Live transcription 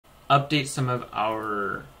update some of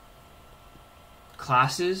our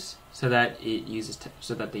classes so that it uses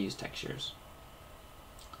they use textures.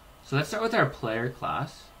 So let's start with our player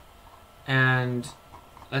class, and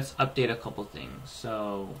let's update a couple things.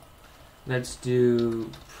 So let's do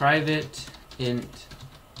private int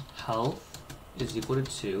health is equal to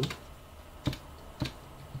 2.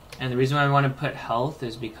 And the reason why we want to put health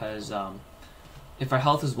is because if our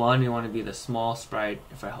health is 1, we want to be the small sprite.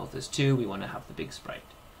 If our health is 2, we want to have the big sprite.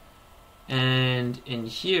 And in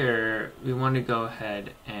here, we want to go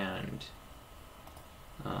ahead and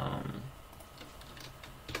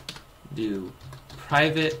do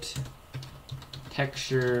private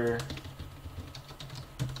texture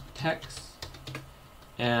text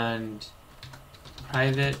and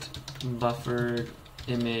private buffered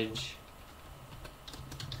image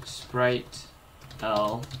sprite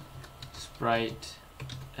L sprite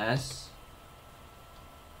S,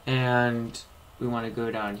 and we want to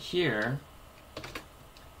go down here.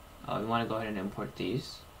 We want to go ahead and import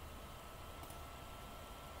these.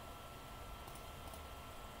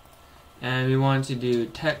 And we want to do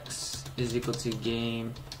text is equal to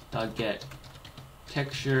game.get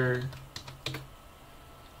texture.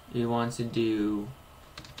 We want to do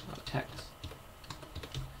text.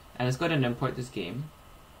 And let's go ahead and import this game.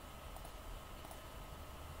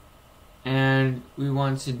 And we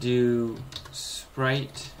want to do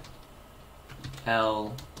sprite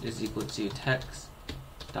L is equal to text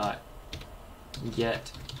dot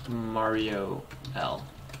get Mario L,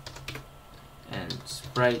 and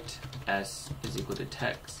sprite S is equal to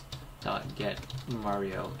text dot get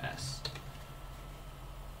Mario S.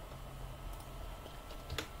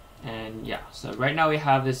 And yeah, so right now we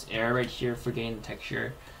have this error right here for getting the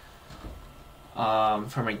texture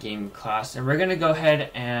from a game class, and we're gonna go ahead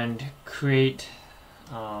and create.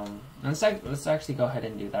 Let's actually go ahead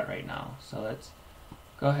and do that right now. So let's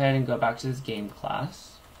go ahead and go back to this game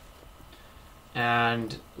class,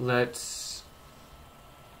 and let's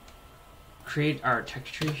create our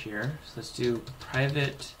texture here. So let's do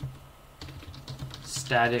private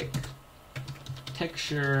static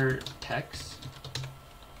texture text,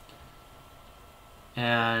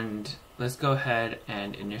 and let's go ahead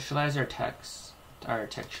and initialize our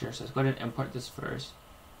texture. So let's go ahead and import this first,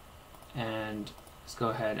 and let's go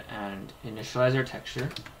ahead and initialize our texture.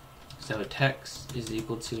 So text is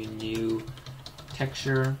equal to new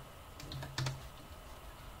texture.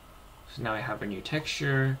 So now we have a new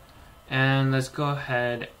texture, and let's go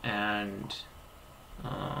ahead and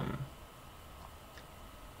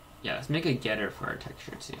let's make a getter for our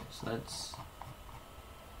texture too. So let's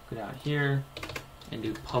go down here and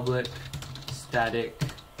do public static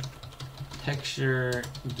texture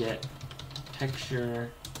get texture,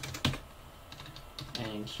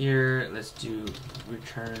 and here let's do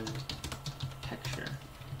return texture.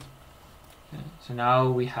 Okay, so now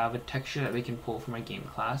we have a texture that we can pull from our game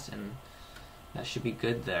class, and that should be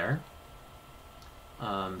good there.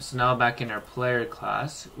 So now back in our player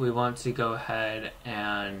class, we want to go ahead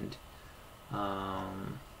and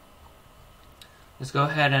let's go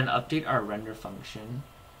ahead and update our render function.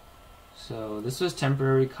 So this was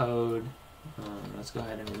temporary code. Let's go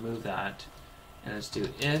ahead and remove that, and let's do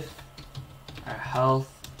if our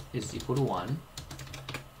health is equal to 1.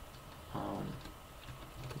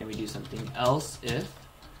 Then we do something else if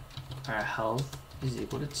our health is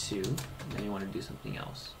equal to 2, and then we want to do something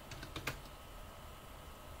else.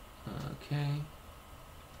 Okay,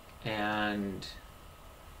 and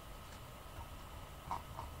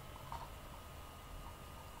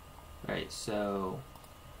right, so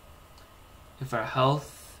if our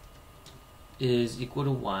health is equal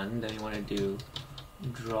to 1, then we want to do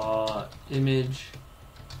draw image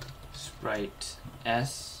sprite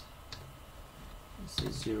S. This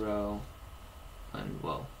is 0, and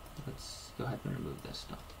well, let's go ahead and remove this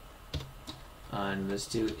stuff. And let's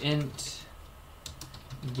do int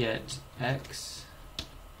get X,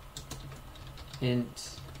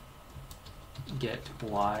 int get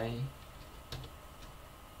Y,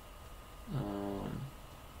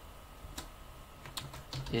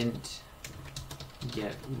 int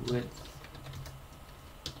get width,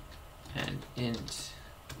 and int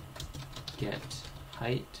get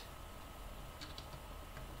height.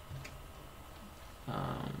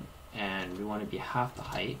 And we want to be half the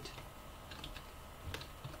height,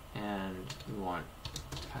 and we want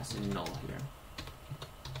to pass in null here.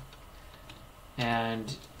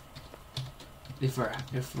 And if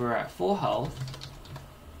we're at full health,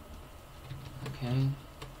 okay,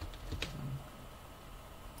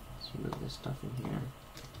 let's remove this stuff in here.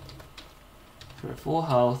 If we're at full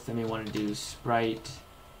health, then we want to do sprite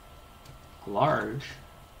large.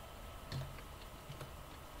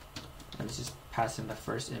 And let's just pass in the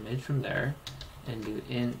first image from there and do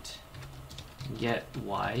int get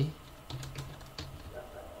y,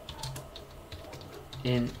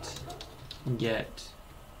 int get,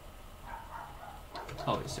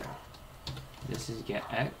 oh wait, sorry, this is get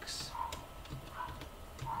x,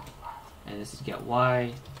 and this is get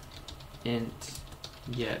y, int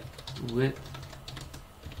get width,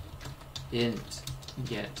 int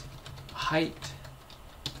get height,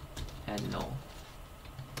 and null.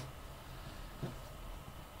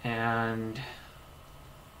 And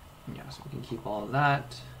yeah, so we can keep all of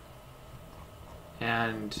that.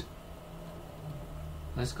 And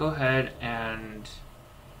let's go ahead and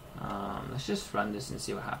let's just run this and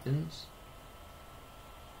see what happens.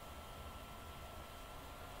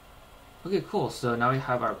 Okay, cool. So now we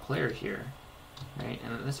have our player here, right?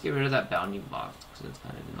 And let's get rid of that bounding box because it's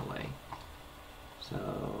kind of in the way.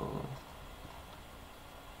 So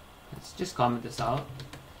let's just comment this out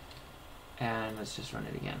and let's just run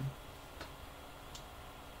it again.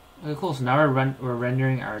 Okay, cool. So now we're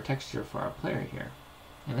rendering our texture for our player here.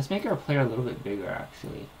 And let's make our player a little bit bigger,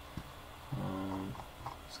 actually.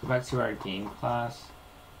 Let's go back to our game class.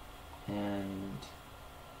 And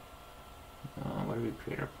where do we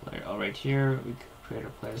create our player? Oh, right here, we create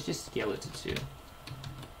our player. Let's just scale it to 2.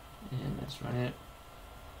 And let's run it.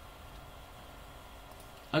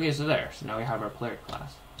 Okay, so there. So now we have our player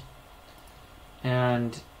class.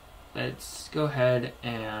 And let's go ahead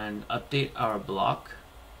and update our block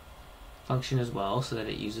function as well so that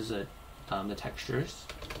it uses the textures.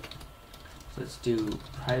 So let's do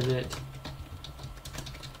private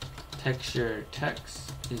texture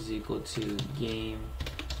text is equal to game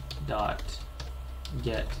dot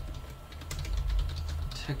get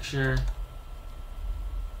texture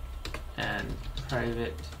and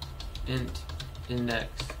private int index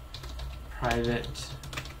private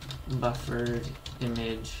buffered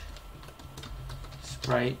image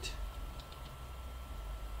sprite.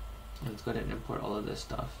 Let's go ahead and import all of this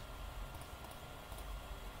stuff.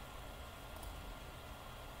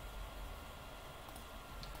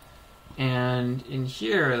 And in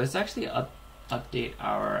here, let's actually update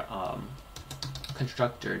our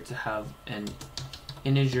constructor to have an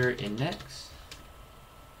integer index.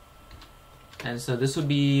 And so this would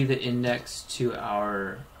be the index to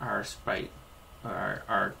our sprite, or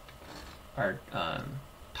our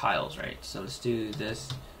tiles, right? So let's do this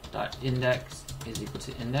dot index is equal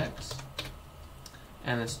to index,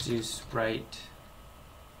 and let's do sprite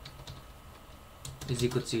is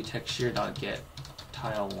equal to texture dot get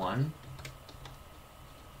tile 1.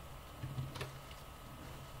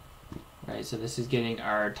 Right, so this is getting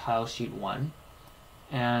our tile sheet 1.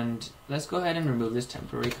 And let's go ahead and remove this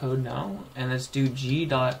temporary code now, and let's do g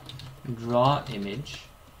dot draw image,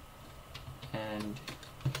 and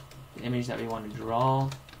the image that we want to draw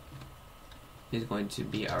is going to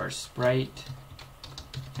be our sprite,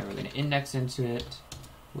 and we're going to index into it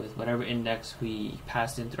with whatever index we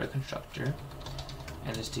passed in through our constructor.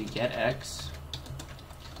 And let's do get x,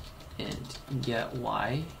 int get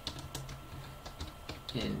y,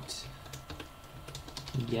 int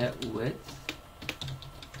get width,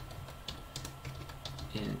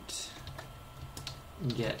 int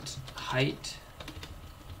get height,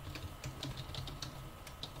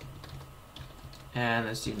 and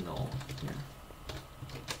let's do null here.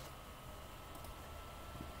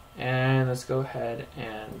 And let's go ahead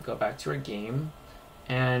and go back to our game,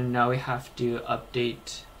 and now we have to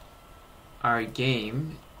update our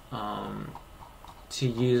game to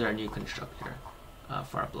use our new constructor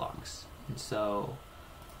for our blocks. And so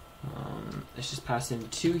let's just pass in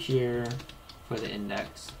 2 here for the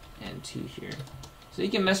index and 2 here. So you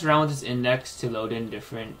can mess around with this index to load in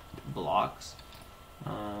different blocks.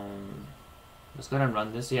 Let's go ahead and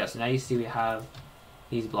run this. So yeah, so now you see we have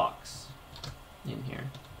these blocks in here,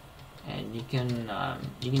 and you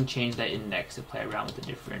can change that index to play around with the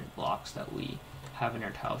different blocks that we have in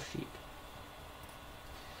our tile sheet.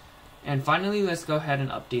 And finally, let's go ahead and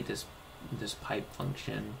update this pipe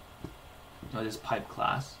function, or this pipe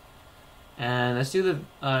class. And let's do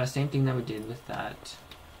the same thing that we did with that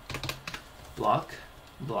block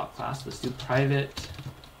class. Let's do private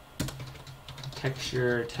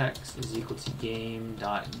texture text is equal to game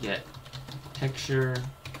dot get texture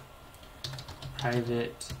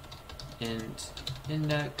private int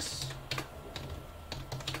index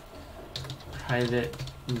private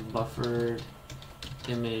buffered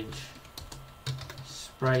image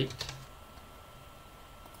sprite.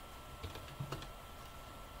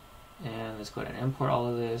 And let's go ahead and import all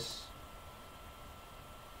of this.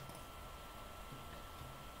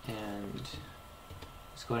 And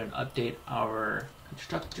let's go ahead and update our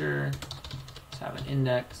constructor. Let's have an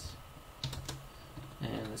index.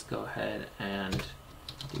 And let's go ahead and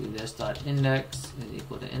do this dot index is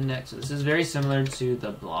equal to index. So this is very similar to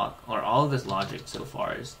the block, or all of this logic so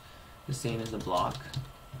far is the same as the block.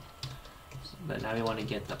 But now we want to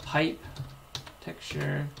get the pipe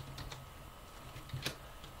texture.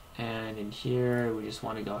 And in here, we just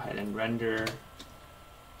want to go ahead and render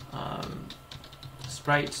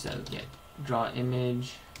sprite. So get draw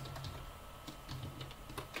image.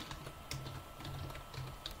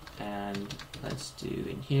 And let's do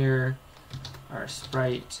in here our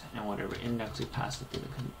sprite and whatever index we pass it through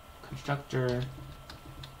the constructor.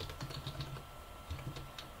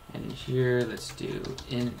 And in here, let's do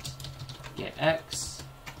int get x,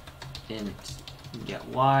 int get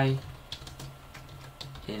y,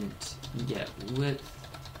 int get width,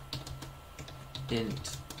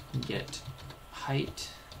 int get height,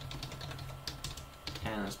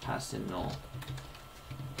 and let's pass in null.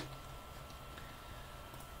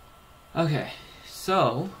 Okay,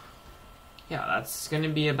 so yeah, that's going to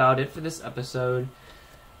be about it for this episode.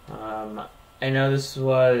 I know this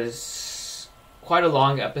was quite a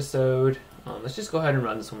long episode. Let's just go ahead and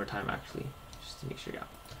run this one more time, actually, just to make sure. Yeah.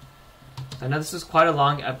 So I know this is quite a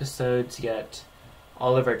long episode to get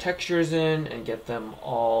all of our textures in and get them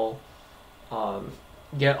all,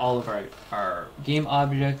 get all of our game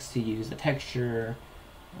objects to use the texture.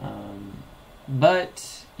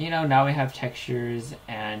 But you know, now we have textures,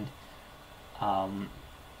 and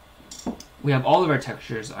we have all of our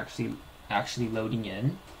textures actually loading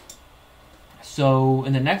in. So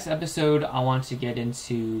in the next episode, I want to get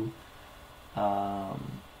into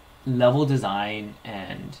level design,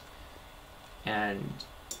 and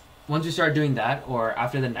once we start doing that, or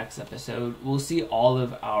after the next episode, we'll see all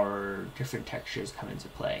of our different textures come into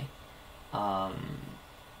play. So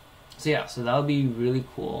yeah, so that'll be really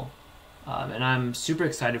cool, and I'm super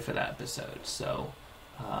excited for that episode. So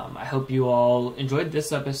I hope you all enjoyed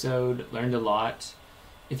this episode, learned a lot.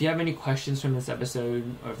 If you have any questions from this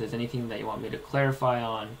episode, or if there's anything that you want me to clarify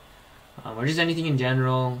on, or just anything in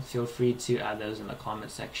general, feel free to add those in the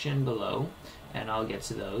comment section below, and I'll get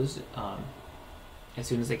to those as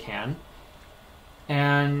soon as I can.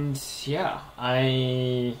 And yeah,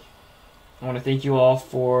 I want to thank you all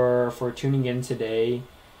for tuning in today.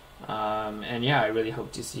 And yeah, I really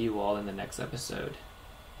hope to see you all in the next episode.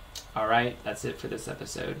 Alright, that's it for this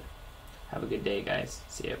episode. Have a good day, guys.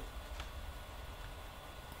 See ya.